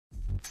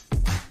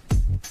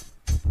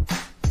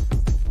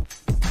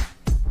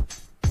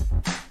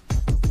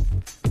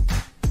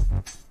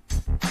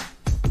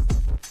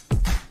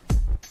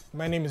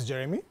My name is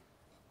Jeremy.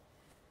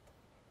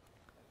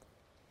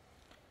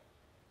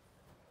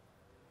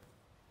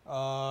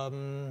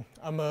 I'm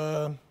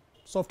a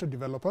software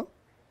developer,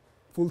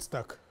 full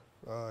stack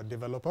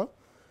developer,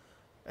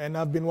 and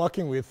I've been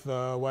working with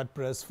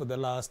WordPress for the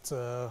last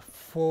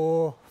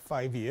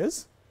 4-5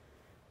 years,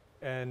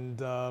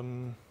 and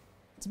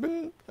it's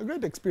been a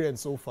great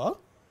experience so far.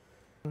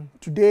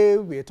 Today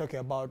we're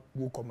talking about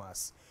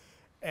WooCommerce,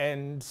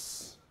 and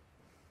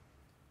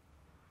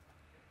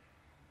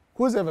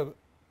who's ever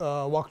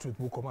worked with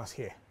WooCommerce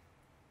here?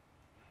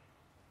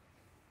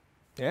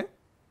 Yeah?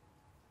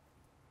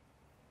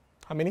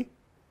 How many?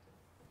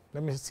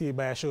 Let me see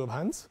by a show of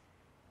hands.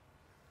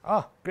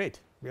 Ah,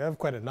 great. We have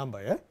quite a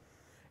number, yeah?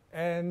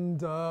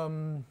 And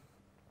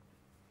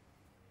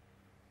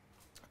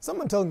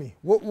someone tell me,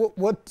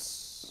 what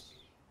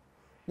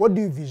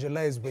do you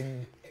visualize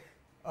when,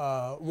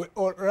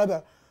 or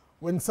rather,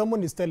 when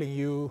someone is telling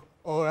you,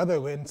 or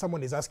rather when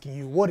someone is asking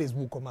you, what is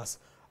WooCommerce?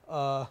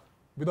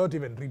 Without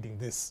even reading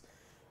this.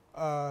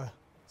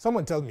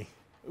 Someone tell me,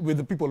 with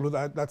the people who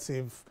that's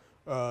if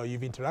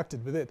you've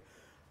interacted with it,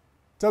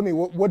 tell me,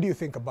 what do you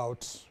think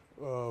about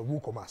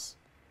WooCommerce?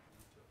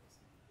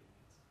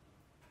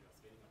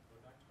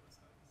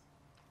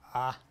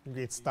 Ah,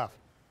 great stuff.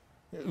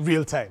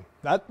 Real time.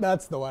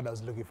 That's the word I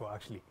was looking for,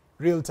 actually.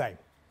 Real time.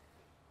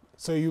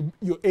 So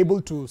you're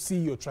able to see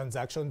your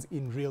transactions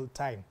in real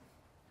time.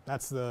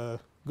 That's the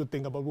good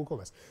thing about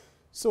WooCommerce.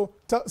 So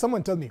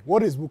someone tell me,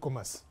 what is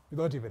WooCommerce?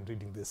 Without even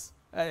reading this.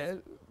 I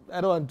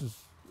don't want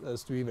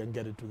us to even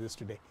get into this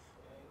today.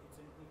 It's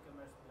an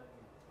e-commerce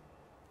plugin.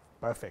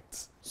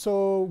 Perfect.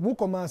 So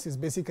WooCommerce is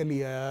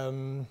basically a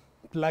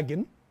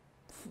plugin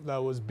that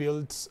was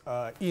built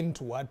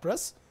into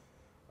WordPress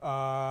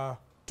so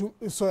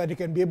that you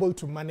can be able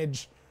to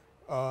manage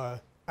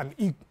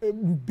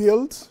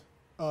build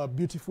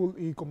beautiful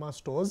e-commerce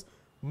stores,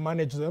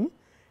 manage them,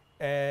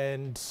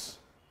 and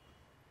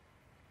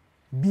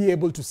be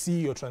able to see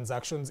your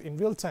transactions in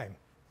real time.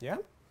 Yeah?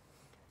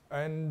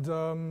 And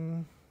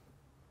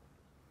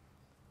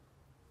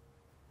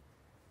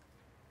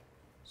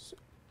so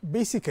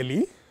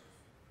basically,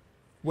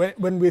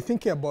 when we're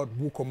thinking about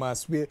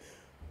WooCommerce, we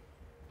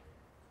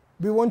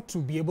want to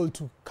be able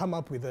to come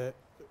up with a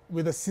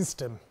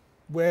system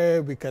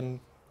where we can,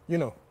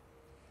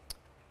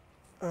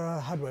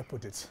 how do I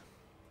put it?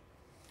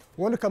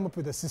 We want to come up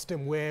with a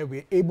system where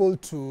we're able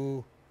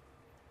to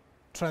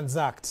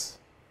transact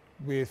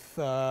with,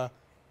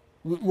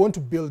 we want to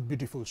build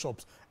beautiful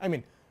shops. I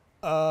mean,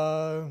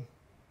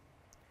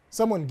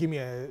 someone give me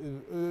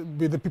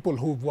with the people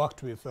who've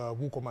worked with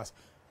WooCommerce,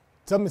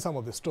 tell me some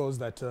of the stores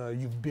that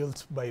you've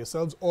built by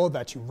yourselves or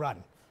that you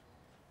run.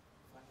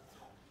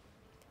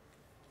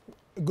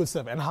 Good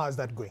stuff. And how is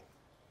that going?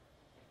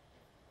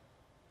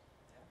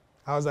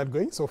 How's that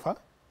going so far?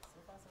 So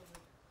far, so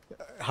good.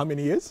 How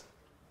many years?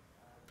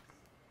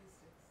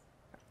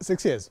 6.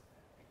 6 years.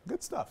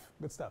 Good stuff.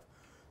 Good stuff.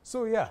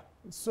 So yeah.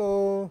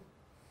 So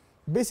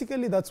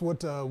basically, that's what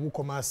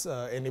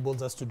WooCommerce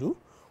enables us to do.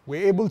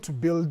 We're able to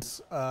build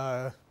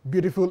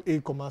beautiful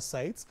e-commerce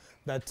sites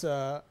that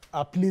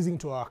are pleasing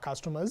to our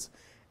customers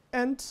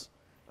and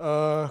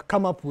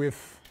come up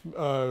with,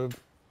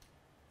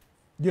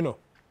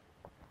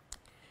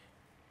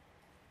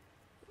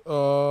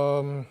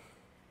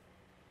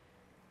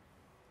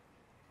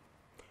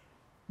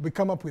 we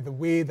come up with a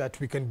way that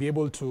we can be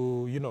able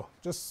to,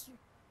 just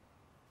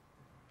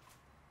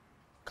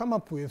come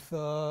up with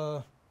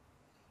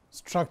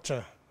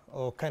structure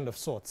or kind of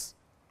sorts.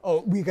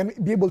 Or we can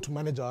be able to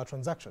manage our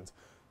transactions.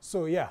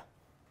 So yeah,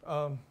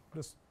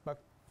 just back,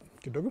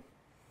 Kidogo.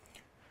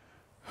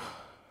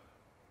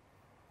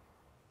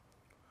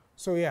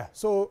 So yeah,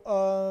 so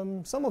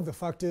some of the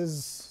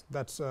factors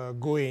that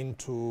go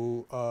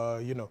into,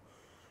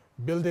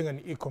 building an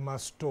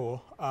e-commerce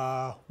store,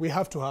 we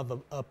have to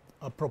have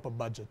a proper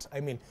budget. I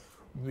mean,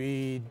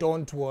 we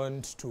don't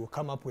want to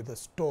come up with a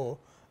store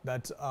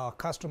that our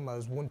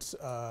customers won't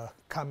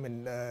come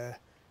and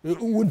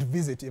won't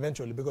visit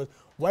eventually, because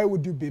why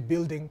would you be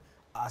building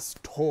a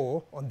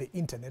store on the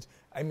internet?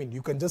 I mean,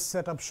 you can just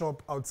set up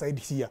shop outside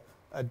here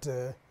at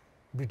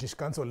British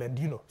Council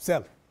and,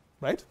 sell,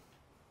 right?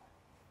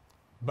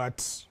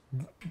 But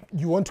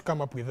you want to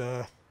come up with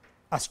a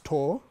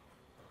store,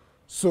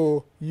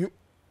 so when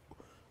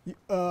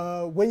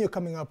you're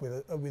coming up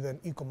with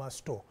an e-commerce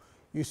store,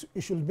 you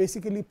should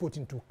basically put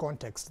into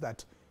context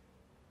that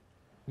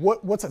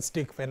what's at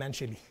stake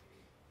financially.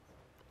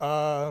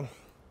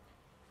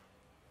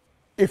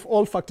 If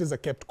all factors are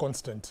kept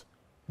constant,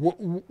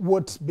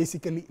 what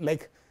basically,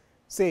 like,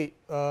 say,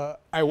 I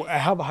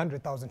have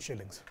 100,000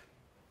 shillings.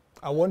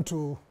 I want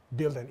to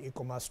build an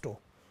e-commerce store.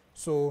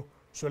 So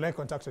should I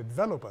contact a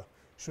developer?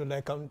 Should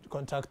I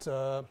contact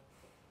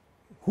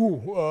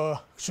who?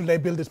 Should I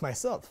build it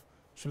myself?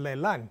 Should I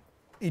learn?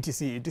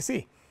 Etc,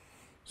 etc.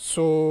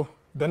 So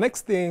the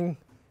next thing,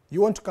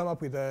 you want to come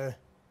up with a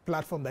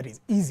platform that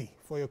is easy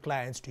for your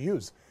clients to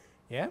use.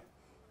 Yeah.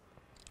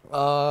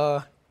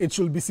 It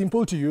should be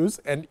simple to use,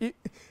 and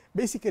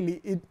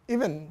basically,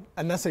 even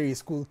a nursery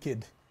school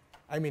kid,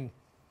 I mean,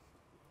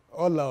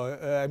 all our,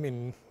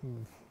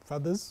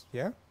 fathers,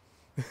 yeah.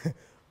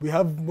 We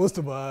have most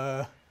of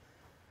our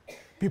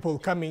people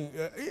coming,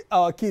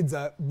 our kids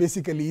are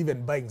basically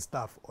even buying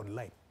stuff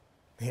online.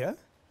 Yeah,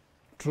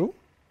 true.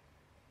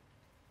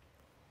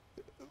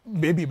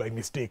 Maybe by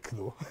mistake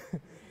though.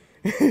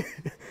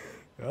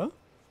 Yeah?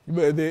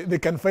 But they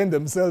can find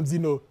themselves,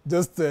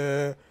 just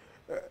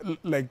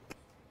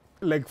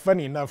like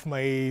funny enough,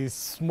 my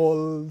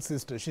small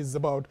sister, she's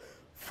about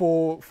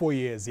four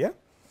years, yeah?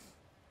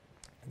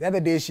 The other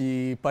day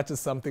she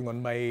purchased something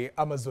on my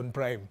Amazon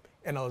Prime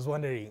and I was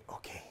wondering,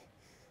 okay,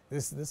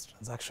 this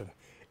transaction.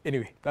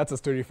 Anyway, that's a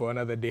story for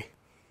another day.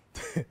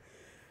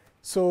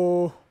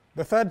 So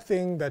the third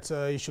thing that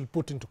you should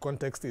put into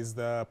context is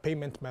the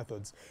payment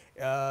methods.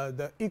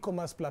 The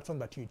e-commerce platform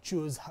that you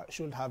choose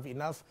should have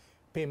enough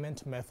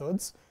payment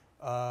methods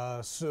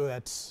so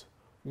that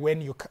when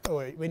your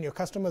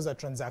customers are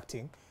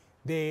transacting,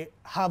 they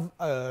have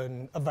a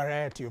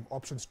variety of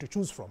options to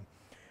choose from.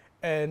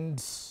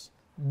 And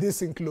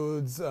this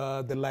includes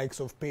the likes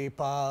of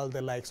PayPal,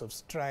 the likes of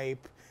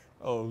Stripe,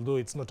 although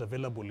it's not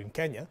available in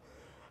Kenya,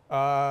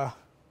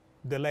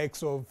 the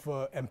likes of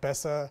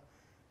M-Pesa,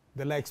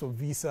 the likes of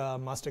Visa,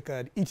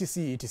 MasterCard,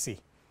 etc., etc.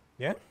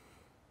 Yeah?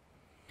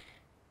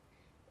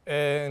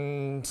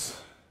 And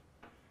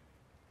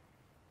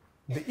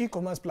the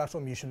e-commerce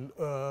platform you should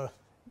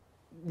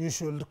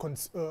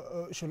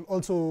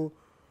also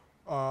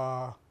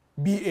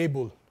be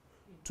able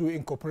to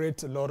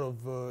incorporate a lot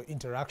of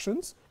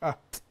integrations,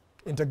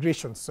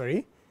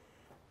 sorry.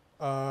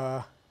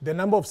 The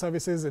number of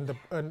services and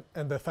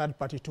the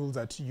third-party tools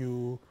that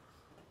you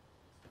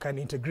can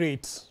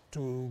integrate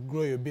to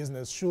grow your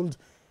business should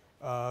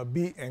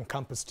be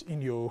encompassed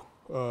in your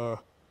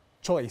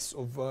choice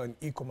of an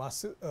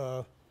e-commerce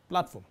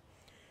platform.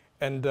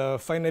 And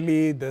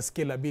finally, the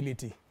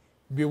scalability.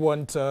 We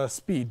want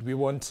speed. We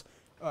want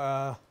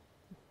a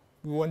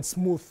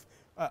smooth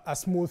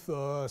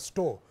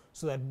store,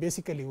 so that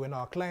basically when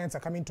our clients are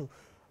coming to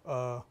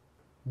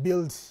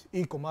build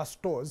e-commerce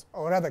stores,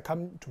 or rather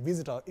come to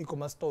visit our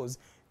e-commerce stores,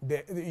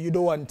 you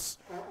don't want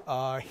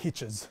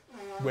hitches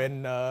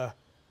when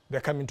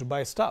they're coming to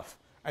buy stuff.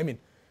 I mean,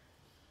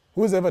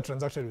 who's ever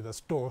transacted with a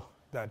store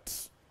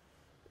that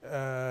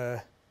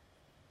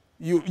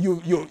you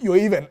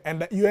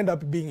end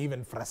up being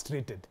even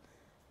frustrated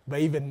by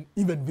even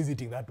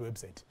visiting that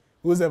website?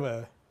 Who's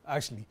ever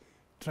actually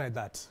tried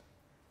that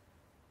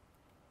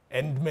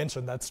and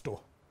mentioned that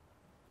store?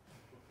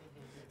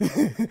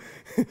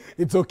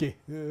 It's okay.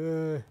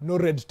 No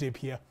red tape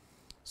here.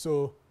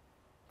 So,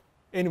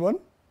 anyone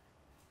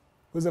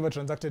who's ever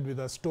transacted with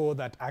a store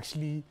that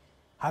actually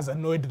has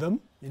annoyed them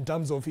in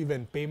terms of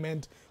even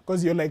payment?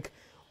 Because you're like,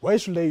 why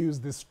should I use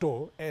this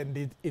store?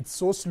 And it's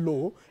so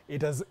slow.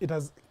 It has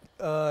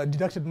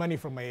deducted money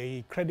from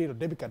my credit or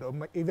debit card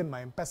or even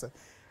my M-Pesa.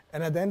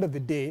 And at the end of the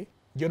day,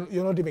 you're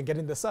not even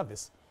getting the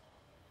service.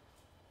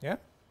 Yeah?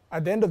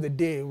 At the end of the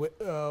day,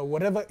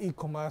 whatever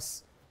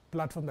e-commerce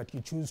platform that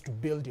you choose to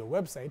build your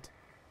website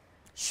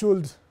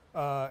should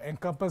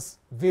encompass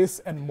this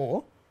and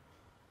more.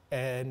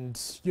 And,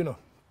 you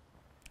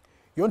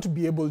want to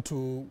be able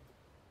to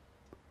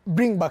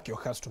bring back your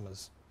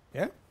customers.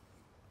 Yeah?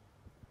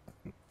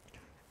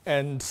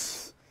 And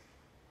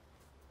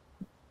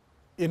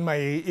in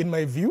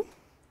my view,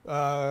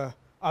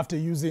 after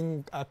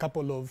using a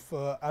couple of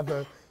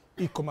other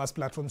e-commerce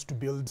platforms to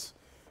build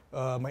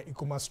my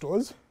e-commerce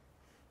stores,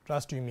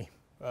 trust you me,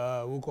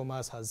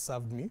 WooCommerce has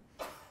served me.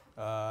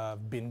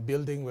 I've been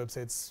building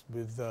websites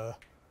with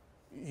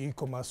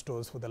e-commerce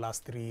stores for the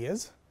last 3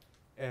 years,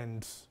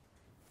 and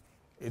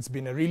it's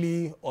been a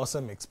really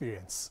awesome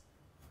experience.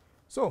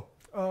 So,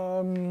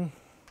 so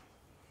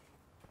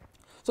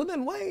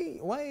then why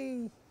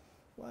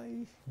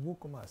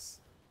WooCommerce?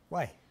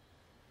 Why?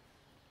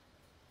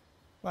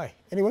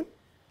 Anyone?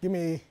 Give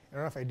me a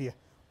rough idea.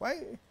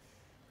 Why?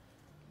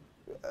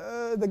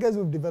 The guys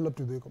who've developed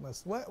with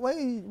e-commerce,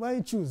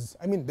 why choose?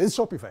 I mean, there's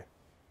Shopify.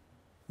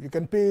 You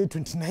can pay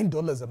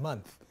 $29 a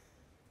month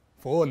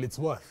for all it's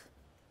worth.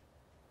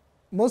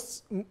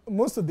 Most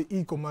of the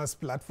e-commerce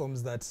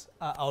platforms that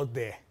are out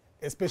there,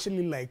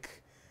 especially like,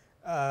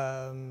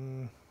 I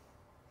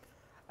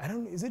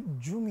don't know, is it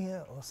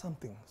Jumia or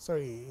something?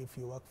 Sorry if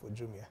you work for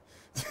Jumia.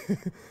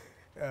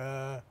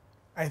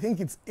 I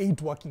think it's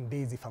 8 working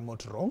days if I'm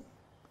not wrong.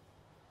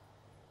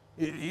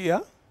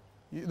 Yeah,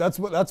 that's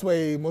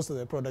why most of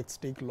the products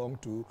take long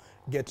to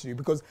get to you,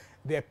 because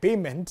their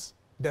payment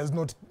does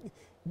not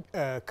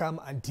come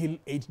until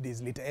 8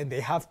 days later, and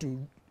they have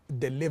to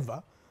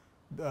deliver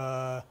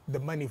the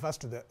money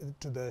first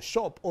to the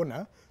shop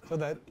owner so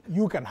that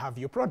you can have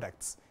your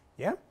products.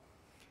 Yeah.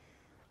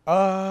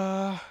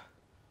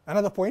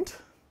 Another point.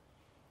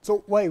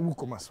 So why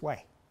WooCommerce?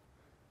 Why?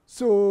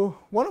 So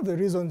one of the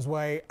reasons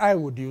why I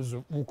would use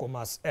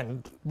WooCommerce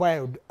and why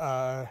I would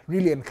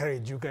really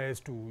encourage you guys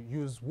to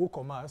use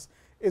WooCommerce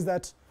is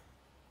that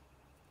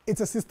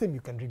it's a system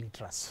you can really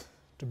trust,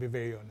 to be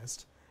very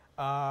honest.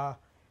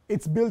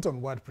 It's built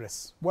on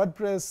WordPress.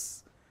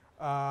 WordPress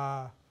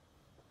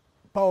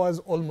powers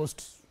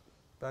almost,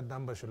 that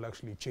number should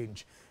actually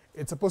change.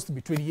 it's supposed to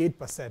be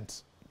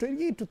 28%,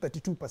 28 to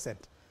 32%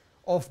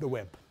 of the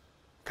web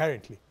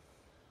currently.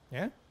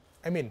 Yeah,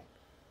 I mean,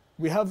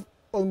 we have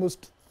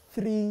almost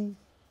in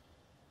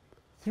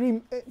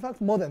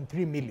fact, more than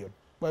 3 million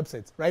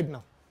websites right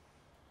now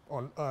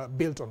on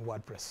built on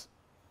WordPress,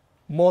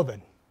 more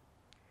than,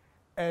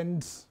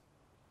 and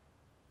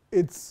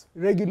it's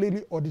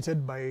regularly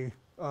audited by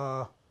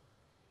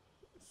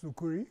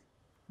Sukuri,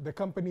 the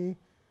company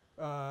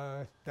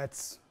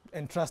that's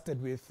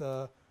entrusted with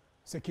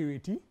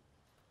security.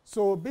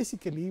 So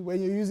basically,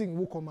 when you're using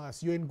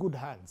WooCommerce, you're in good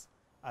hands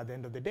at the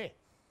end of the day.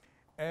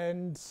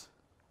 And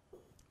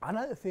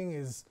another thing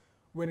is,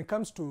 when it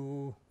comes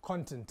to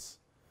content,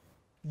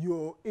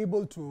 you're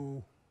able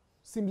to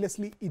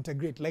seamlessly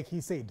integrate, like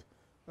he said.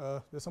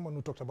 There's someone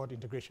who talked about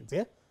integrations,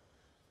 yeah?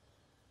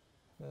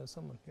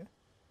 Someone, yeah?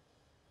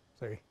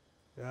 Sorry.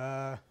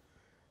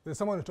 There's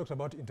someone who talked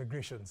about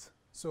integrations.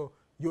 So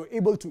you're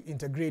able to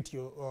integrate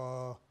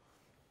your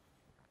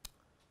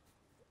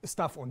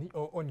stuff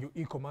on your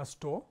e-commerce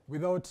store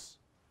without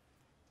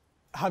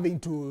having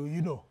to,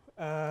 you know,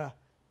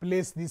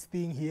 place this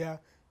thing here,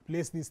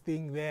 place this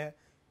thing there.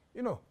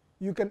 You know,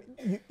 you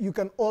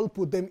can all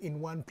put them in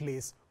one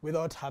place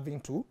without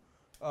having to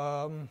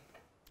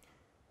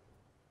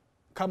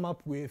come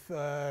up with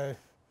a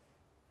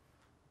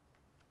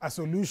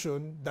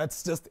solution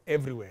that's just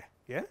everywhere.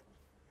 Yeah.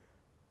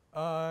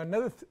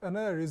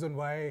 Another reason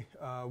why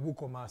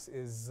WooCommerce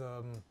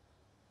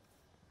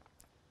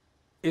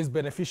is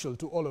beneficial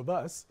to all of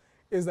us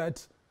is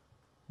that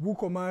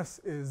WooCommerce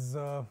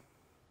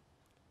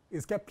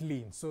is kept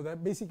lean, so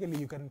that basically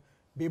you can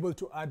be able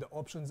to add the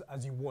options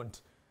as you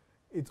want.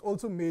 It's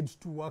also made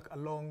to work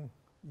along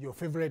your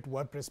favorite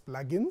WordPress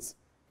plugins.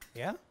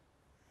 Yeah.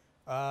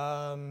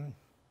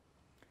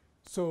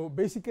 So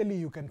basically,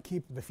 you can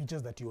keep the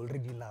features that you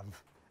already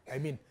love. I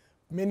mean,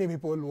 many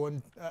people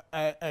want.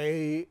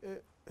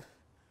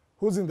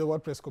 Who's in the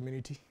WordPress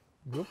community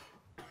group,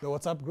 the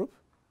WhatsApp group?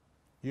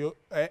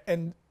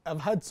 And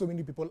I've had so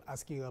many people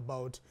asking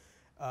about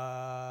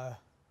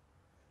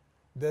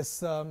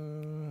this.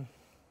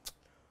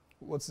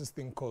 What's this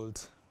thing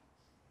called?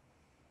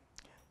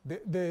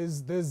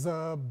 There's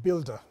a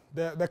builder.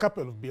 There are a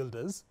couple of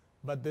builders,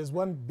 but there's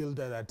one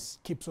builder that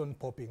keeps on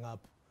popping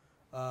up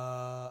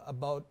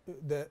about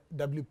the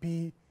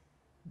WP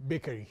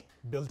Bakery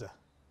builder.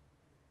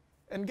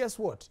 And guess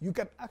what? You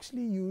can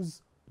actually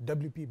use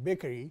WP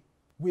Bakery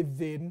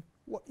within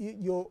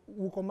your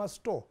WooCommerce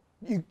store.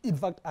 In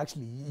fact,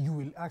 actually, you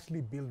will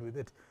actually build with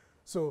it.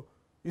 So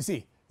you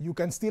see, you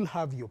can still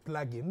have your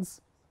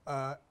plugins,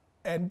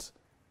 and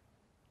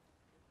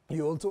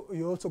you're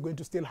also going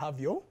to still have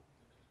your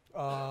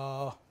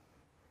WooCommerce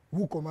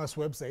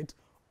website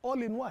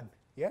all in one.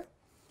 Yeah.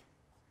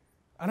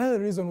 Another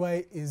reason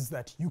why is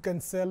that you can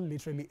sell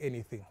literally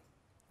anything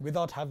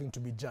without having to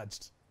be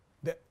judged.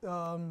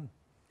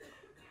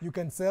 You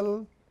can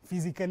sell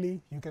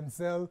physically, you can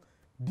sell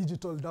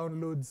digital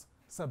downloads,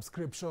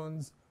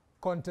 subscriptions,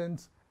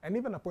 content, and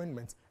even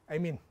appointments. I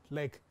mean,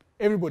 like,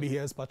 everybody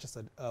here has purchased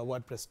a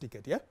WordPress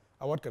ticket, yeah?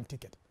 A WordCamp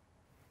ticket.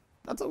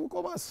 That's a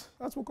WooCommerce.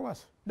 That's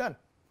WooCommerce. Done.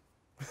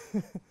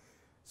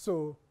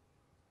 So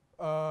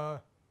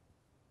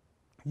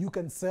you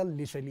can sell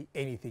literally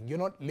anything. You're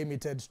not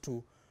limited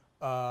to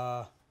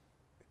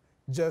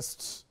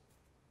just,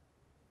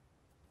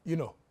 you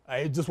know,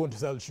 I just want to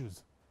sell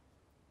shoes.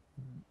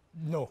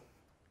 No,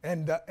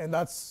 and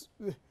that's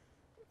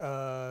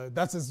going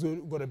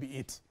to be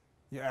it.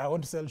 Yeah, I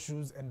want to sell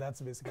shoes, and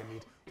that's basically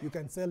it. You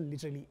can sell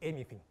literally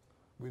anything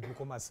with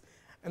WooCommerce.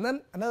 And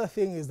then another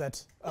thing is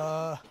that there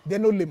are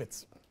no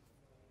limits.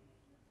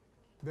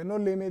 There are no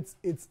limits.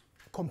 It's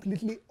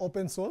completely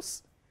open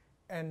source,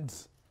 and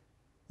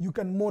you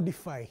can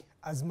modify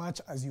as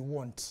much as you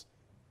want.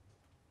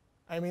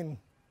 I mean,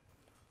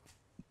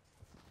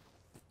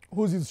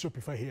 who's used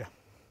Shopify here?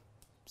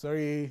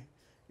 Sorry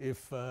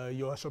if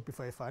you're a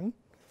Shopify fan,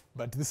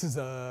 but this is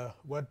a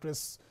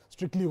WordPress,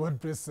 strictly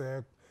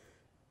WordPress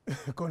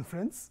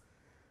conference.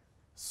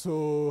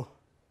 So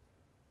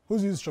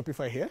who's used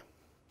Shopify here?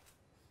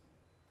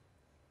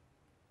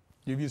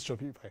 You've used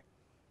Shopify.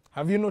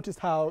 Have you noticed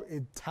how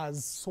it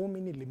has so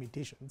many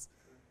limitations?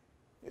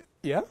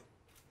 Yeah?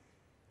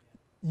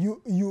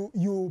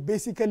 You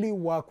basically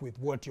work with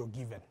what you're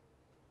given.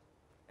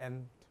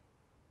 And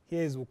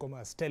here's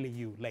WooCommerce telling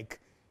you, like,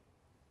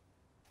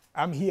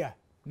 I'm here,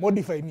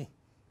 modify me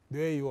the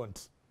way you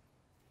want.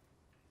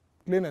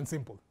 Plain and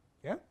simple,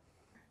 yeah?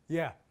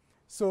 Yeah,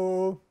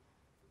 so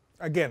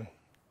again,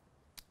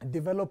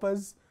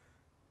 developers,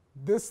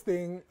 this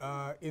thing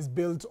is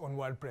built on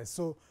WordPress.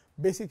 So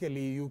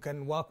basically, you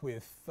can work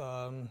with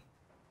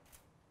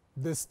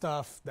this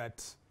stuff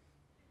that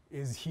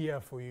is here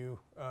for you.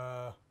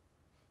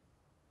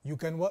 You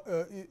can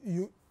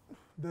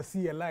the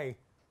CLI,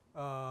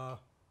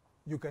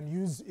 you can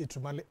use it to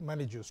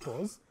manage your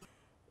stores.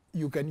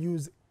 You can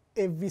use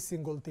every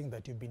single thing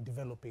that you've been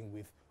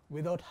developing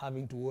without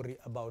having to worry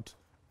about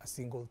a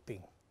single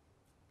thing.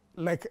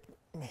 Like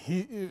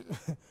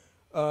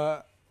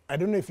I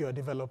don't know if you're a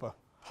developer,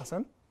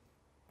 Hassan.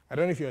 I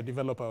don't know if you're a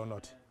developer or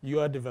not. You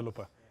are a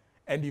developer.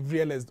 And you've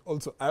realized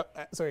also,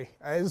 sorry,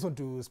 I just want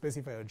to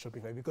specify on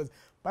Shopify because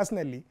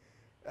personally,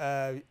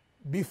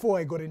 before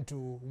I got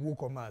into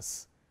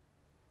WooCommerce,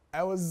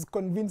 I was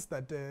convinced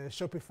that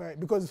Shopify,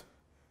 because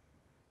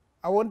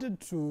I wanted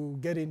to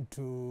get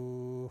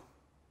into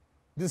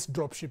this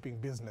drop shipping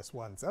business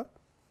once,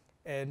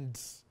 and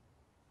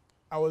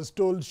I was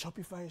told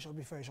Shopify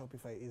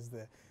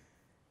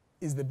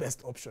is the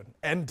best option.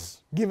 And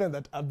given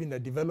that I've been a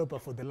developer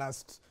for the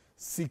last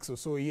 6 or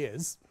so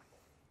years,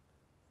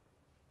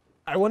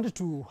 I wanted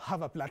to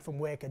have a platform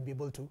where I can be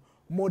able to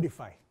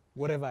modify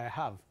whatever I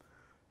have.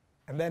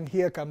 And then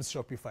here comes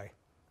Shopify.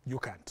 You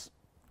can't.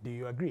 Do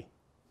you agree?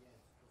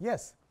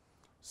 Yes.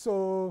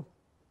 So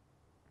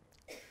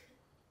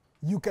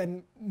you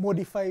can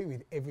modify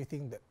with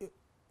everything that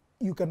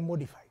you can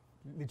modify,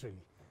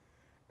 literally.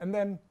 And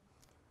then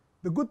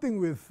the good thing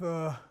with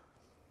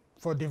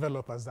for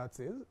developers,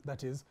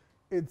 that is,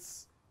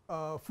 it's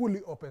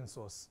fully open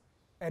source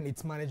and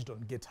it's managed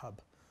on GitHub.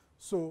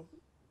 So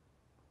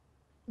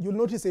you'll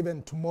notice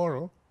even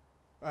tomorrow,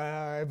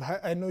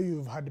 I know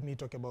you've heard me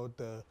talk about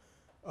the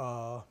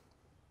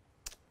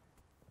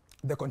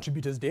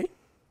Contributors Day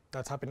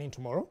that's happening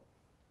tomorrow.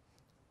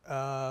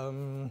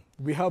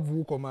 We have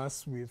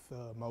WooCommerce with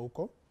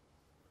Mauko.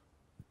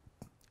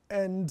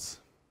 And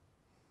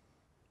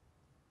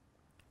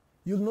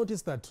you'll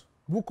notice that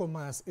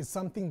WooCommerce is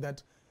something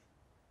that,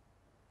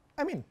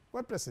 I mean,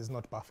 WordPress is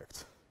not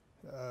perfect.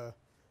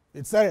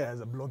 It started as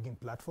a blogging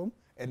platform,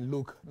 and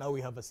look, now we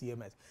have a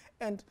CMS.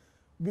 And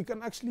we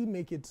can actually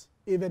make it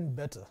even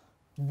better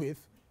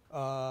with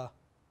all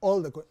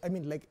the, I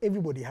mean, like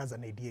everybody has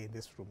an idea in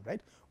this room,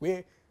 right?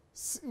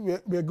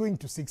 We're going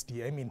to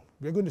 60, I mean,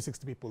 we're going to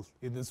 60 people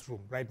in this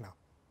room right now.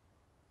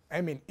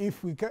 I mean,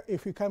 if we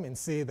come and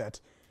say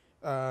that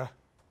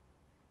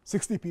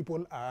 60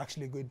 people are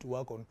actually going to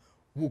work on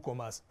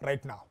WooCommerce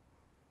right now,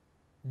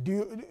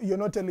 you're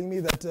not telling me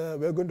that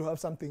we're going to have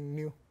something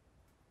new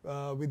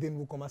within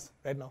WooCommerce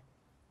right now?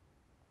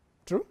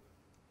 True?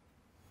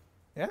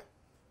 Yeah?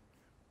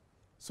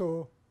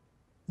 So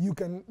you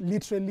can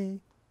literally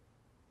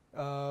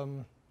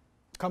come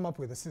up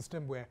with a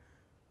system where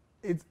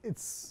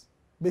it's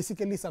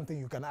basically something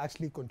you can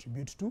actually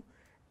contribute to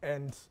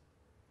and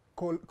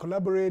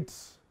collaborate.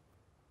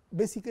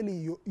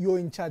 Basically, you're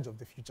in charge of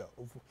the future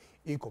of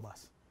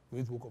e-commerce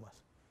with WooCommerce.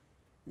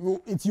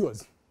 It's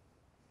yours.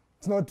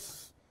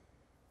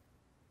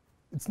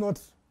 It's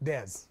not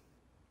theirs.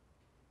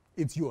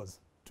 It's yours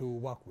to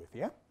work with,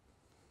 yeah?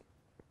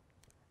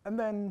 And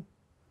then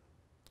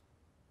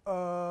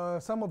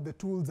some of the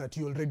tools that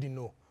you already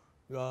know,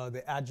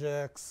 the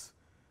Ajax,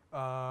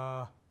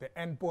 the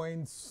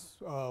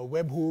endpoints,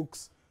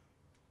 webhooks,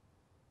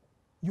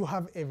 you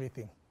have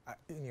everything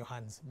in your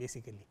hands,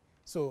 basically.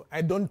 So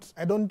I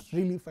don't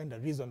really find a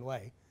reason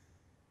why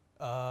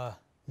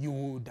you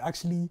would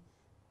actually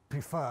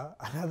prefer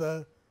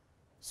another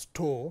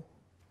store,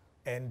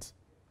 and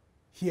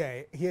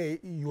here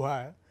you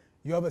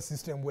have a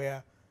system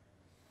where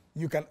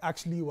you can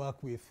actually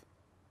work with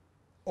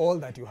all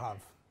that you have,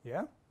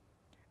 yeah?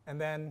 And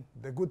then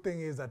the good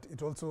thing is that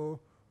it also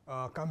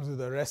comes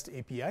with a REST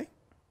API.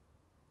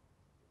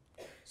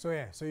 So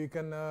yeah, so you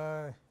can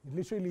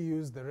literally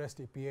use the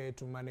REST API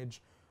to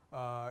manage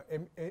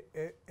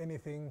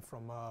anything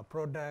from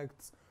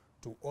products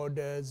to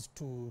orders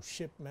to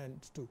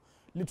shipment to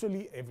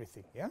literally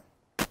everything, yeah?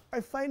 I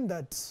find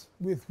that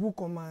with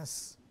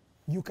WooCommerce,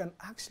 you can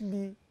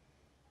actually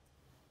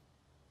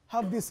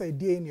have this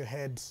idea in your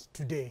head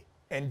today,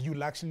 and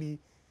you'll actually,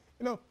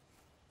 you know,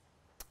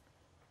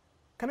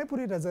 can I put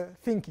it as a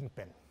thinking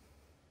pen,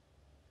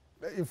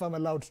 if I'm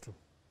allowed to?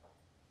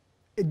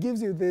 It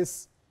gives you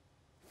this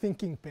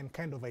thinking pen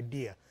kind of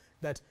idea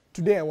that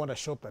today I want a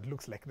shop that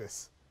looks like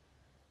this.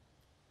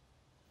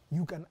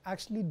 You can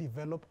actually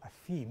develop a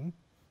theme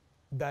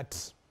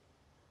that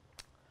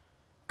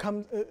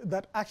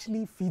that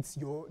actually fits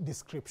your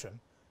description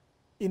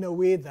in a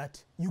way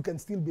that you can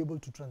still be able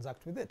to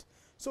transact with it.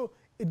 So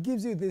it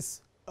gives you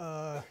this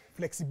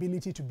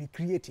flexibility to be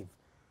creative.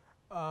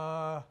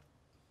 Other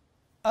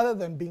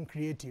than being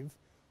creative,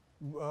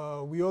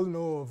 we all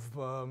know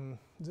of,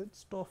 is it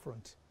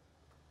Storefront?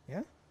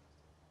 Yeah?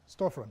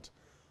 Storefront.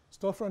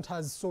 Storefront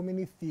has so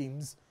many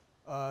themes,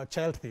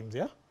 child themes,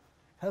 yeah?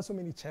 Has so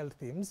many child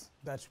themes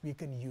that we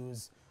can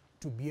use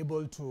to be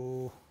able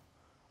to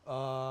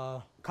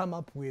come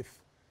up with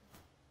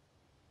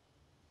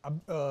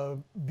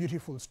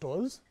beautiful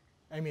stores.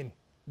 I mean,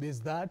 there's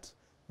that.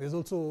 There's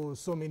also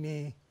so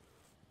many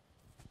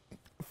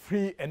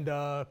free and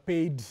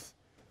paid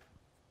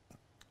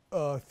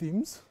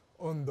themes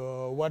on the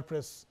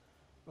WordPress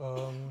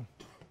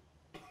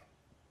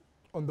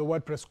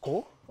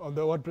core, on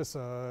the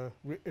WordPress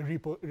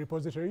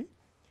repository.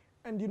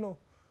 And you know,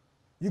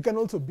 you can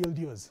also build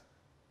yours.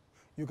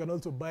 You can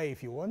also buy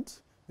if you want.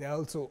 There are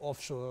also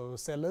offshore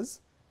sellers,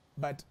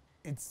 but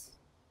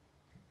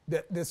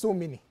there's so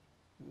many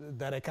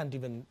that I can't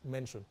even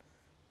mention.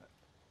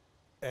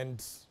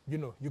 And you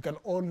know, you can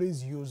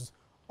always use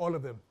all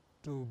of them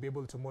to be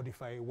able to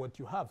modify what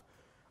you have.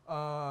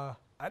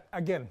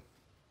 Again,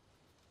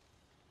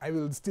 I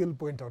will still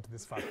point out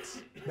this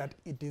fact that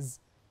it is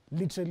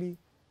literally,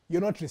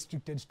 you're not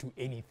restricted to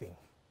anything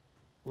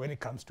when it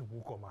comes to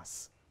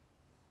WooCommerce.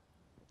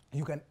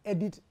 You can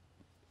edit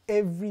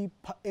every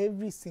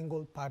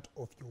single part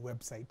of your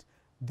website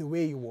the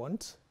way you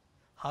want,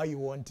 how you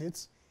want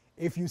it.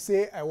 If you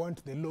say, I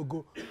want the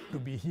logo to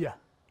be here,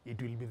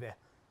 it will be there.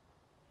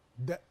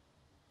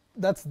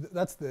 That's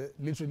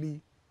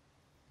literally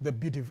the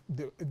beauty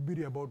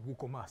about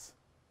WooCommerce.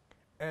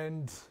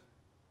 And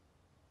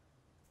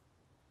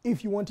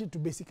if you want it to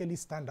basically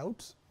stand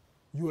out,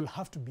 you will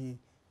have to be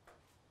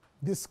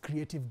this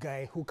creative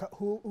guy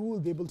who will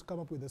be able to come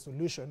up with a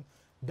solution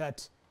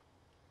that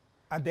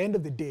at the end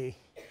of the day,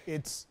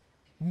 it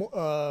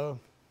not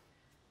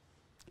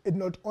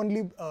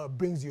only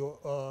brings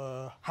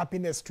your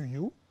happiness to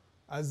you,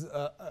 as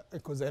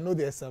because I know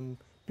there are some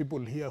people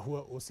here who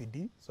are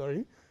OCD,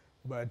 sorry,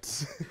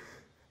 but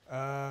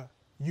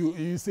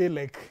you say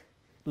like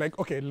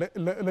okay,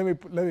 let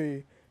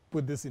me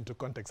put this into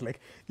context. Like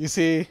you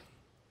say,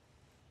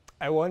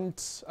 I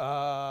want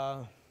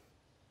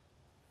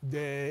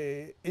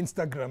the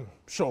Instagram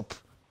shop,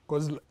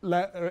 because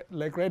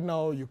like right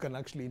now you can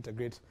actually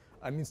integrate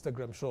an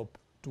Instagram shop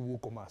to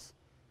WooCommerce.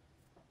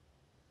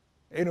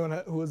 Anyone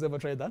who has ever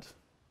tried that?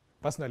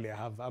 Personally, I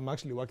have. I'm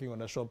actually working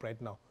on a shop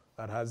right now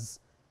that has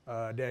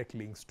direct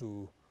links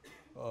to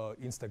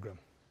Instagram,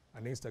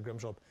 an Instagram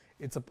shop.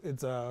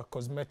 It's a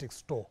cosmetic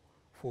store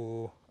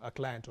for a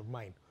client of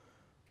mine.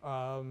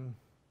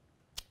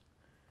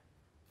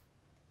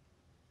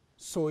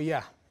 So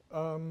yeah,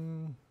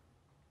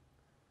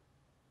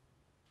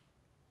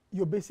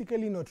 you're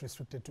basically not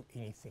restricted to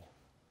anything,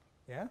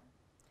 yeah?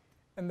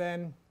 And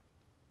then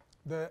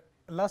the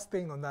last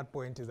thing on that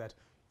point is that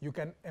you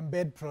can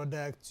embed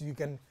products, you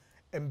can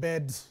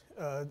embed,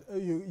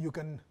 you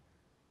can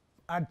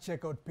add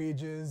checkout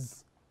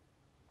pages.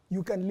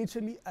 You can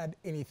literally add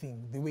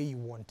anything the way you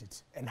want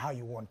it and how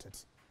you want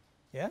it,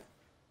 yeah?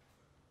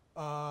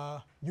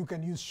 You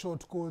can use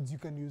short codes, you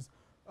can use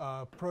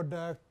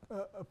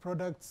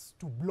products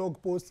to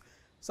blog posts.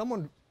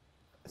 Someone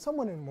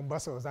in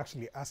Mombasa was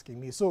actually asking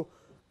me, so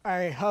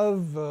I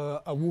have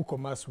a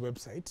WooCommerce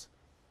website,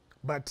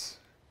 but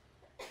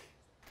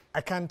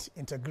I can't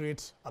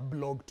integrate a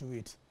blog to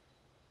it.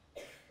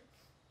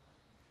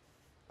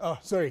 Oh,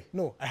 sorry,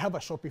 no, I have a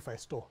Shopify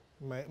store.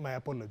 My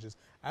apologies.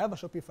 I have a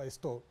Shopify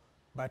store,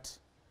 but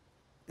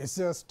it's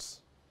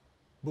just,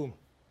 boom,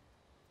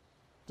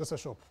 just a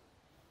shop.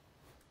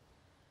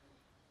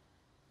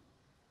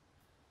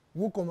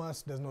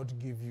 WooCommerce does not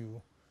give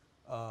you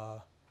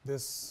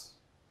this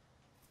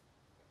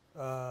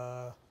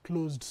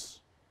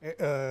closed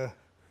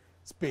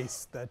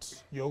space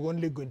that you're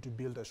only going to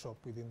build a shop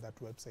within that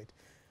website.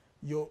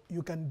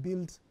 You can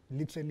build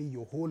literally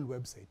your whole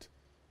website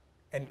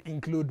and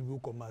include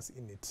WooCommerce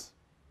in it.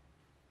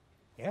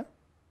 Yeah?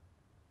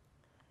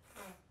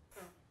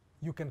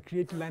 You can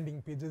create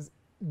landing pages,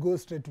 go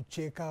straight to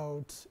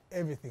checkout,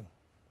 everything.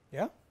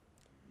 Yeah?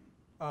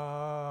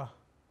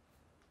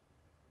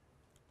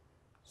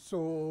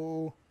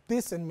 So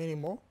this and many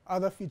more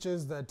other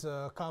features that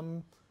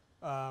come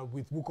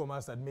with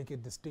WooCommerce that make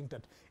it distinct,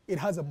 that it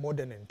has a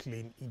modern and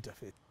clean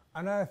interface.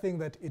 Another thing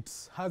that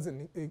it has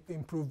an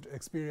improved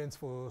experience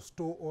for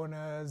store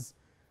owners.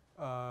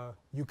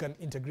 You can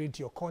integrate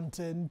your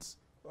content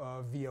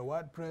via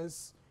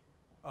WordPress.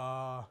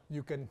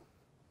 You can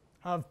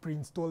have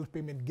pre-installed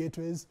payment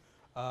gateways.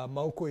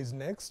 Mauko is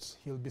next.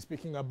 He'll be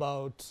speaking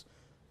about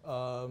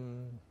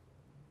WooCommerce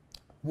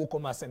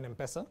and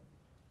M-Pesa.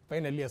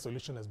 Finally, a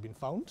solution has been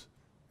found.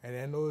 And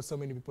I know so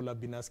many people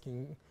have been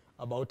asking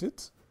about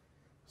it.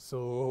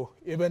 So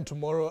even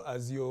tomorrow,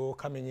 as you're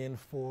coming in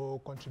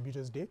for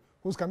Contributors Day,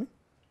 who's coming,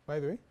 by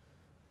the way?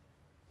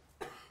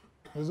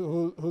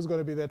 Who's going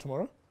to be there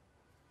tomorrow?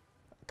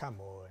 Come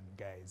on,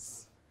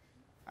 guys.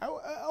 I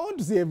want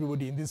to see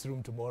everybody in this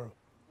room tomorrow.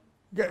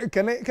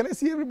 Can I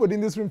see everybody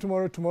in this room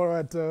tomorrow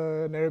at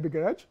Nairobi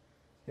Garage?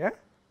 Yeah?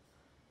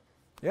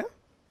 Yeah?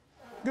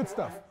 Good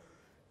stuff.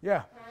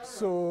 Yeah,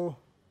 so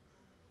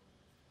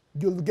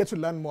you'll get to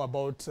learn more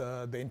about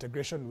the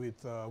integration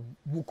with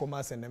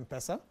WooCommerce and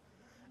M-Pesa.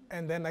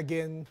 And then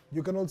again,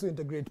 you can also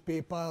integrate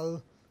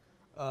PayPal.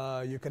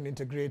 You can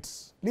integrate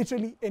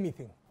literally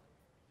anything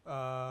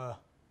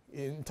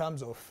in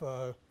terms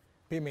of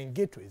payment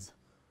gateways.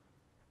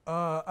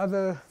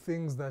 Other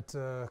things that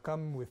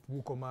come with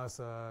WooCommerce,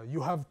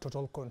 you have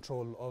total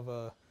control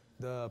over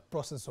the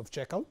process of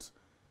checkout.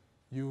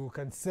 You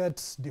can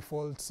set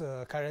default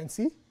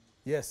currency,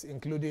 yes,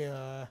 including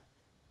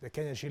the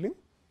Kenya shilling,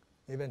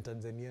 even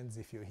Tanzanians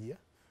if you're here,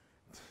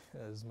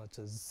 as much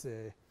as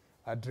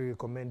I'd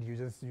recommend you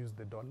just use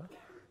the dollar.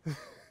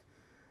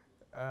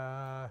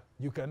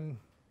 You can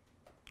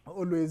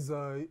always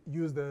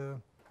use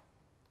the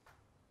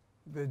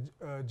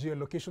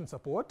geolocation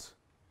support.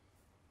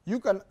 You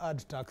can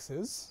add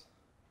taxes.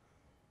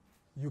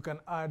 You can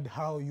add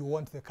how you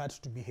want the cart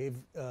to behave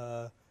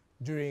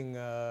during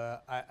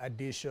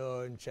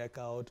addition,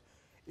 checkout.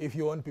 If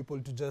you want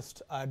people to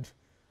just add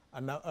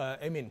And now,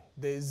 I mean,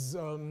 there's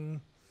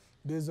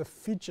a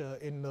feature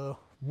in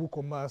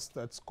WooCommerce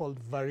that's called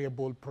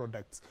variable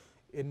products.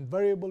 In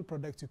variable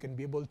products, you can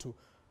be able to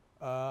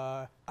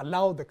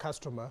allow the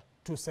customer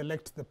to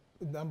select the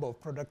number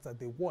of products that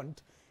they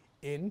want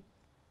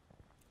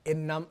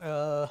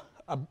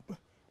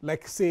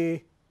like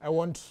say I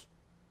want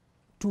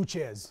 2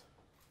 chairs.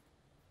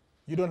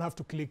 You don't have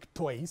to click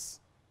twice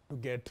to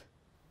get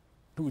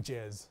 2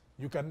 chairs.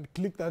 You can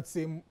click that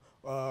same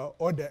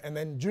order, and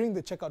then during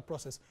the checkout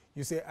process,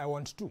 you say I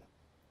want 2.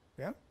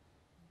 Yeah.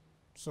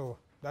 So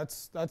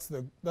that's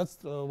the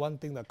one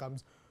thing that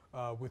comes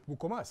with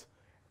WooCommerce,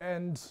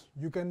 and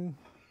you can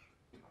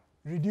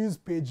reduce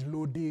page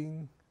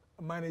loading,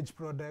 manage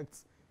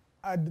products,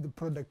 add the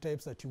product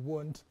types that you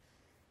want.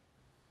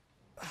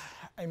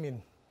 I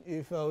mean,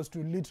 if I was to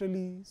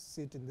literally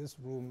sit in this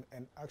room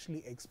and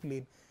actually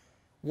explain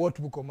what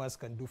WooCommerce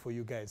can do for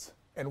you guys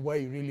and why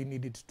you really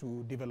need it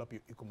to develop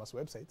your e-commerce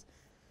websites,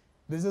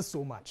 there's just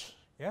so much,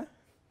 yeah?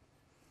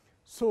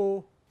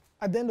 So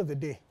at the end of the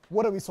day,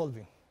 what are we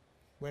solving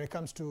when it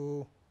comes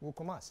to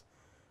WooCommerce?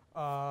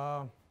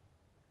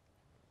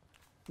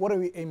 What are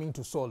we aiming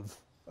to solve,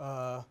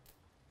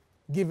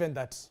 given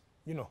that,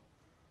 you know,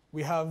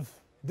 we have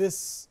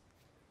this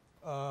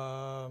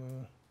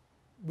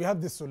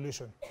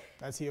solution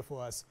that's here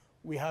for us.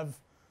 We have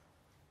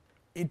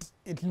it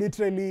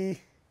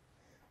literally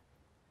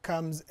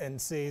comes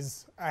and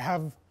says, I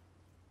have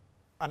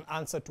an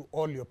answer to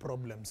all your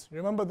problems.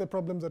 Remember the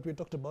problems that we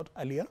talked about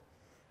earlier?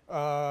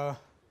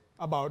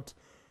 About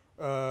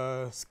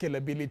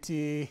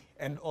scalability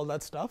and all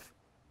that stuff?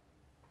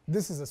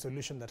 This is a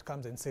solution that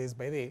comes and says,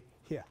 by the way,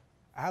 here,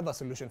 I have a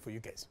solution for you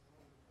guys.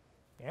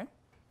 Yeah?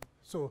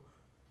 So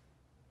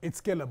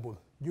it's scalable.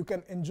 You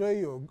can enjoy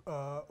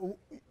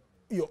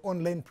your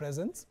online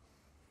presence.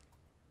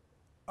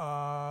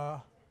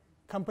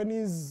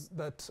 Companies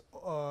that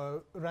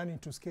run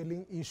into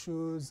scaling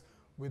issues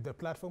with the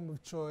platform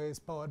of choice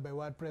powered by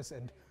WordPress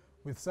and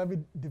with savvy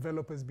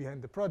developers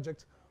behind the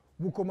project,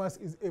 WooCommerce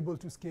is able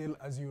to scale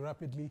as you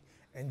rapidly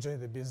enjoy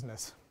the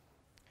business.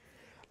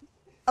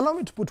 Allow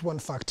me to put one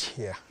fact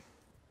here.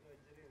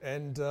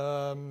 And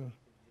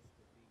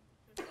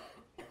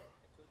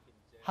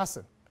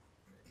Hassan,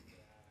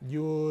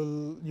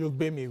 you'll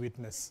bear me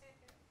witness.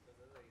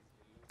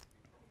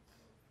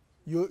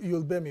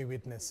 You'll bear me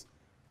witness.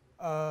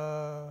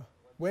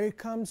 When it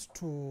comes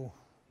to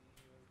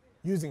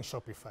using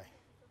Shopify,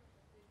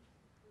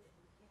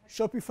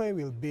 Shopify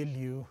will bill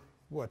you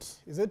what?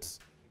 Is it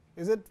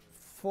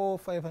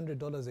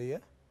 $400-500 a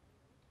year?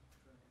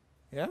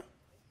 Yeah? Yeah,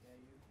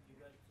 you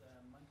got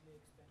monthly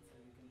expense, so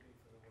you can pay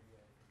for the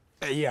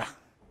whole year. Yeah.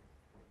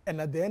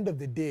 And at the end of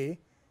the day,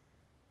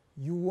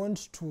 you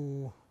want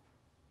to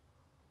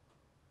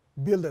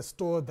build a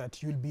store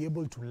that you'll be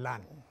able to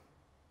learn.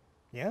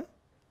 Yeah?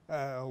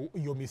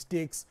 Your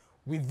mistakes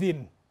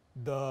within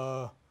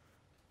the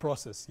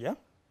process. Yeah?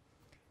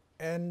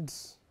 And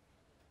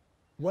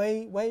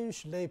why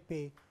should I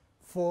pay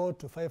 $400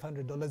 to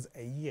 $500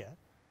 a year?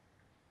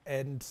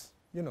 And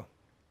you know,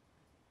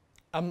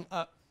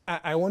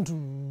 I want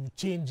to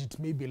change it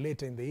maybe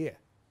later in the year.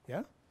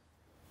 Yeah.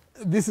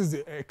 This is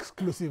the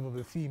exclusive of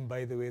the theme,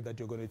 by the way, that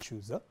you're going to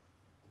choose. Huh?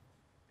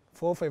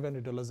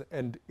 $400-500,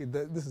 and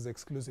this is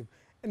exclusive.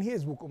 And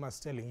here's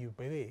WooCommerce telling you,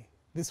 by the way,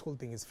 this whole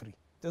thing is free.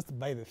 Just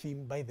buy the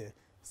theme, buy the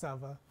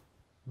server,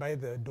 buy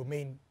the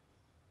domain.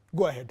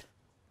 Go ahead,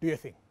 do your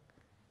thing.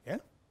 Yeah.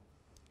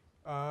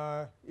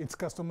 It's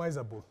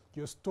customizable.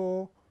 Your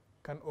store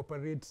can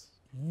operate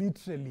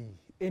literally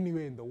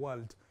anywhere in the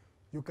world.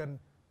 You can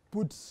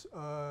put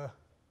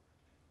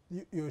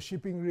your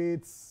shipping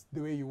rates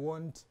the way you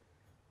want,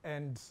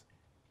 and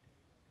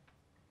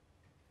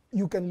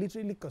you can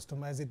literally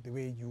customize it the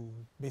way you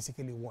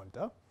basically want.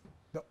 Huh?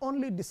 The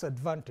only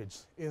disadvantage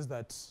is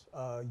that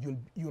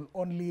you'll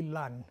only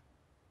learn.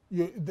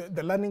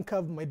 The learning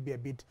curve might be a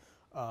bit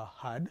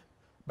hard,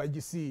 but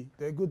you see,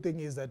 the good thing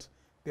is that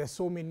there are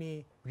so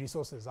many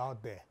resources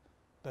out there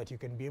that you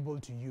can be able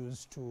to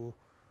use to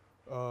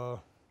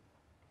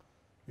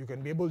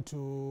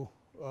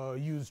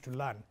use to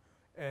learn.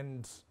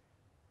 And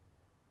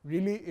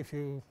really, if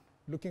you're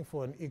looking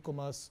for an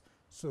e-commerce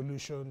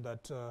solution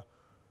that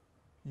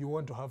you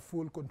want to have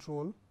full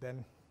control,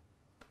 then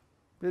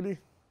really,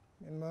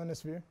 in my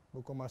honest view,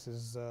 WooCommerce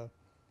is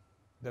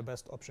the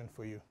best option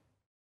for you.